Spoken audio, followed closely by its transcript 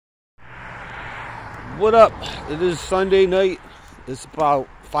What up? It is Sunday night. It's about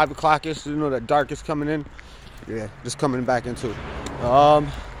 5 o'clock ish. You know that dark is coming in. Yeah, just coming back into it. I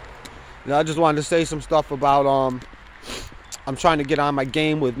just wanted to say some stuff about I'm trying to get on my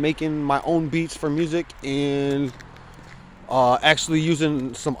game with making my own beats for music and actually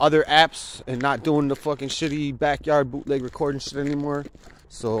using some other apps and not doing the fucking shitty backyard bootleg recording shit anymore.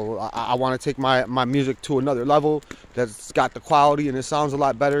 So I want to take my music to another level that's got the quality and it sounds a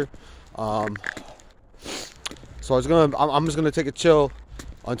lot better. So I'm just gonna take a chill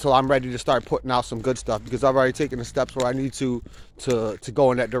until I'm ready to start putting out some good stuff, because I've already taken the steps where I need to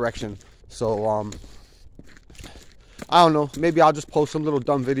go in that direction. So I don't know, maybe I'll just post some little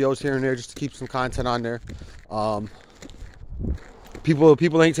dumb videos here and there just to keep some content on there.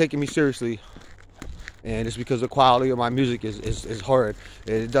 People ain't taking me seriously, and it's because the quality of my music is horrid.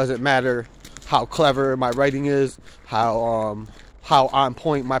 It doesn't matter how clever my writing is, how on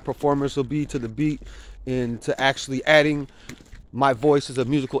point my performance will be to the beat, and to actually adding my voice as a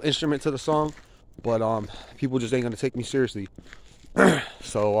musical instrument to the song. But people just ain't gonna take me seriously.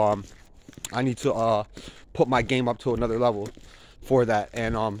 So I need to put my game up to another level for that.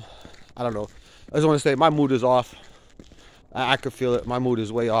 And I don't know, I just want to say my mood is off. I could feel it. My mood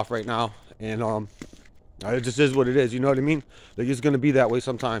is way off right now, and it just is what it is. You know what I mean? Like, it's gonna be that way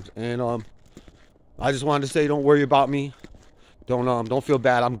sometimes. And I just wanted to say, don't worry about me. Don't feel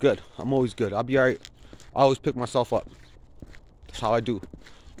bad. I'm good. I'm always good. I'll be all right. I always pick myself up. That's how I do.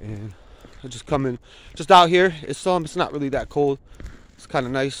 And I just just out here. It's not really that cold. It's kind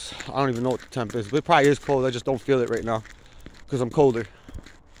of nice. I don't even know what the temp is, but it probably is cold. I just don't feel it right now because I'm colder.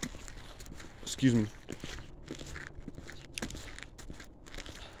 Excuse me.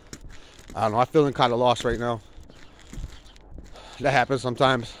 I don't know. I'm feeling kind of lost right now. That happens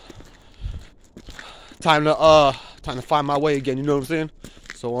sometimes. Time to find my way again. You know what I'm saying?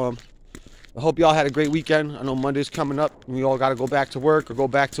 So I hope y'all had a great weekend. I know Monday's coming up and we all got to go back to work or go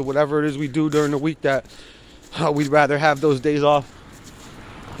back to whatever it is we do during the week that we'd rather have those days off.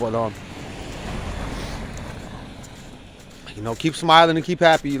 But you know, keep smiling and keep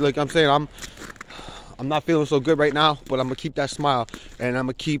happy. Like I'm saying, I'm not feeling so good right now, but I'm gonna keep that smile and I'm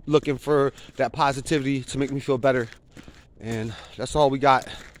gonna keep looking for that positivity to make me feel better. And that's all we got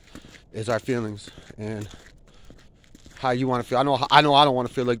is our feelings and how you want to feel. I know I don't want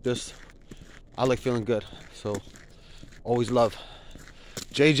to feel like this. I like feeling good. So always love.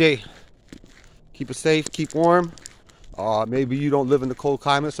 JJ, keep it safe, keep warm. Maybe you don't live in the cold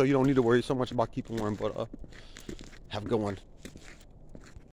climate, so you don't need to worry so much about keeping warm, but have a good one.